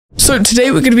So today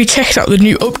we're going to be checking out the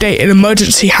new update in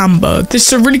Emergency Hamburg. This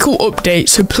is a really cool update,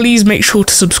 so please make sure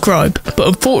to subscribe. But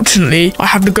unfortunately, I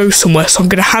have to go somewhere, so I'm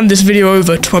going to hand this video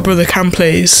over to my brother Kam,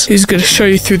 who's going to show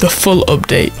you through the full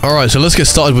update. Alright, so let's get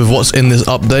started with what's in this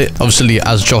update. Obviously,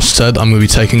 as Josh said, I'm going to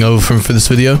be taking over for him for this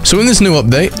video. So in this new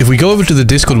update, if we go over to the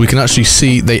Discord, we can actually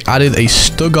see they added a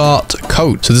Stuttgart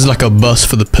coach. So this is like a bus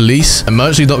for the police,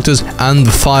 emergency doctors, and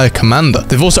the fire commander.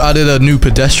 They've also added a new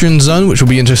pedestrian zone, which will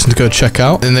be interesting to go check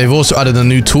out. And they've also added a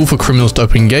new tool for criminals to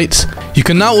open gates. You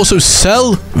can now also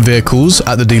sell vehicles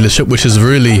at the dealership, which is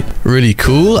really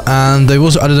cool. And they've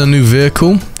also added a new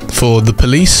vehicle for the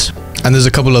police. And there's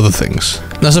a couple other things.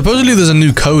 Now, supposedly there's a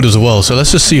new code as well, so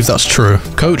let's just see if that's true.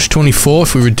 Coach 24,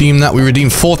 if we redeem that, we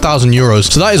redeem 4,000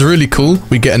 euros. So that is really cool.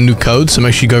 We get a new code, so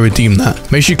make sure you go redeem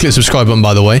that. Make sure you click the subscribe button,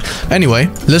 by the way. Anyway,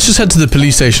 let's just head to the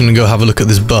police station and go have a look at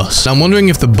this bus. Now, I'm wondering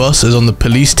if the bus is on the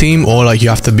police team or like you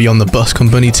have to be on the bus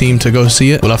company team to go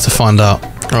see it. We'll have to find out.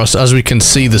 Alright, so as we can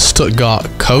see, the Stuttgart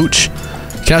coach.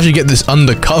 You can actually get this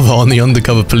undercover on the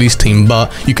undercover police team,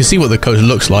 but you can see what the coach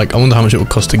looks like. I wonder how much it would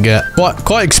cost to get.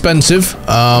 Quite expensive,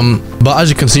 but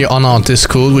as you can see on our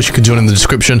Discord, which you can join in the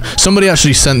description, somebody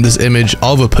actually sent this image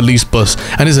of a police bus,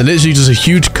 and it's literally just a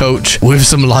huge coach with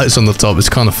some lights on the top. It's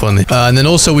kind of funny. And then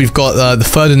also we've got the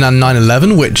Ferdinand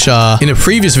 911, which in a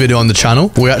previous video on the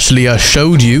channel, we actually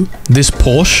showed you this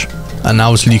Porsche. And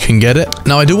now obviously you can get it.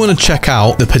 Now I do want to check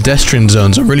out the pedestrian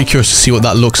zones. I'm really curious to see what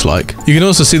that looks like. You can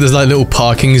also see there's like little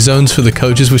parking zones for the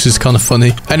coaches, which is kind of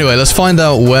funny. Anyway, let's find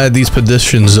out where these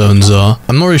pedestrian zones are.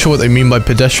 I'm not really sure what they mean by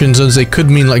pedestrian zones. They could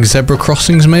mean like zebra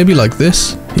crossings, maybe like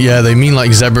this. Yeah, they mean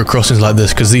like zebra crossings like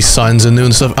this because these signs are new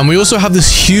and stuff. And we also have this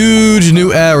huge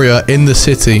new area in the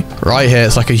city right here.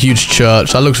 It's like a huge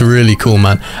church. That looks really cool,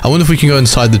 man. I wonder if we can go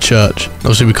inside the church.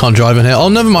 Obviously, we can't drive in here. Oh,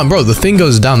 never mind, bro. The thing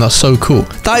goes down. That's so cool.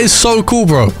 That is so cool,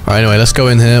 bro. All right, anyway, let's go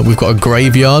in here. We've got a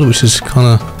graveyard, which is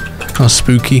kind of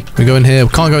spooky. We go in here.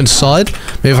 We can't go inside.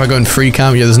 Maybe if I go in free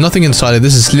camp. Yeah, there's nothing inside it.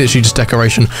 This is literally just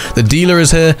decoration. The dealer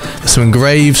is here. There's some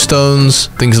gravestones,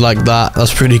 things like that.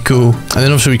 That's pretty cool. And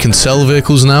then obviously we can sell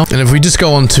vehicles now. And if we just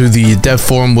go on to the dev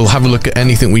forum, we'll have a look at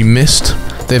anything we missed.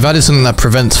 They've added something that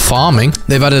prevents farming.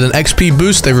 They've added an XP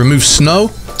boost. They remove snow.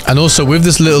 And also with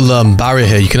this little barrier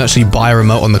here, you can actually buy a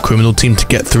remote on the criminal team to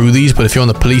get through these. But if you're on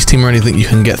the police team or anything, you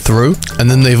can get through.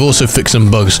 And then they've also fixed some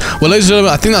bugs. Well, ladies and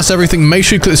gentlemen, I think that's everything. Make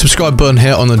sure you click the subscribe button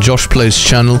here on the Josh Plays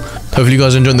channel. Hopefully you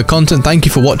guys are enjoying the content. Thank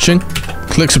you for watching.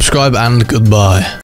 Click subscribe and goodbye.